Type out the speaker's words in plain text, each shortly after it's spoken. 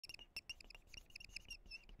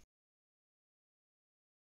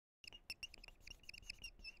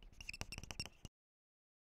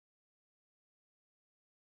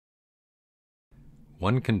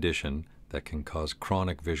One condition that can cause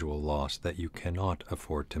chronic visual loss that you cannot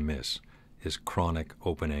afford to miss is chronic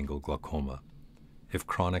open-angle glaucoma. If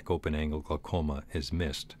chronic open-angle glaucoma is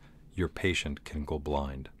missed, your patient can go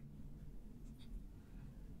blind.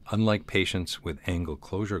 Unlike patients with angle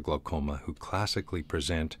closure glaucoma who classically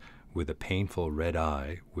present with a painful red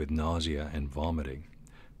eye with nausea and vomiting,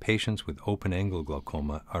 patients with open-angle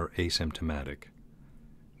glaucoma are asymptomatic.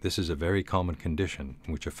 This is a very common condition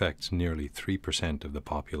which affects nearly 3% of the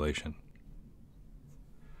population.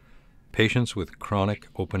 Patients with chronic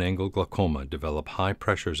open-angle glaucoma develop high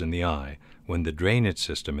pressures in the eye when the drainage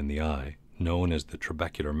system in the eye, known as the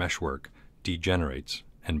trabecular meshwork, degenerates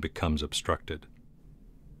and becomes obstructed.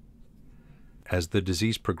 As the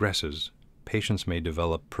disease progresses, patients may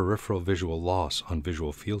develop peripheral visual loss on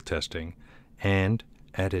visual field testing, and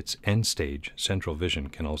at its end stage, central vision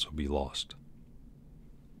can also be lost.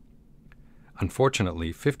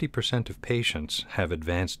 Unfortunately, 50% of patients have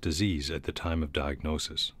advanced disease at the time of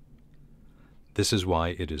diagnosis. This is why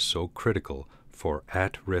it is so critical for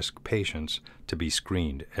at-risk patients to be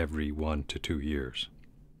screened every 1 to 2 years.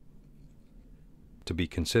 To be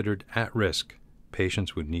considered at risk,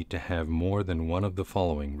 patients would need to have more than one of the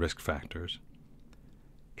following risk factors: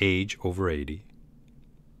 age over 80,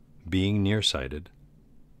 being nearsighted,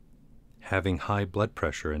 having high blood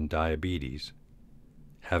pressure and diabetes,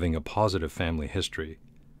 having a positive family history,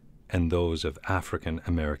 and those of African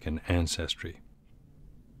American ancestry.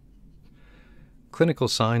 Clinical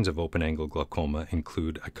signs of open-angle glaucoma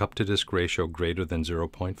include a cup-to-disc ratio greater than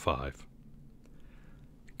 0.5,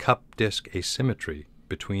 cup-disc asymmetry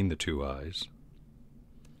between the two eyes,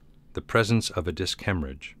 the presence of a disc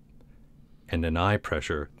hemorrhage, and an eye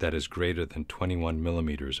pressure that is greater than 21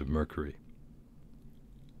 millimeters of mercury.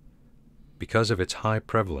 Because of its high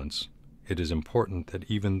prevalence, it is important that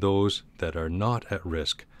even those that are not at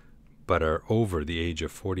risk but are over the age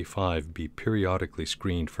of 45 be periodically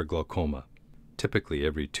screened for glaucoma, typically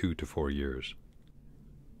every 2 to 4 years.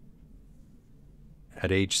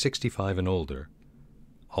 At age 65 and older,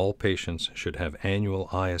 all patients should have annual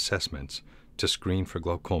eye assessments to screen for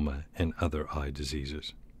glaucoma and other eye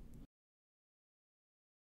diseases.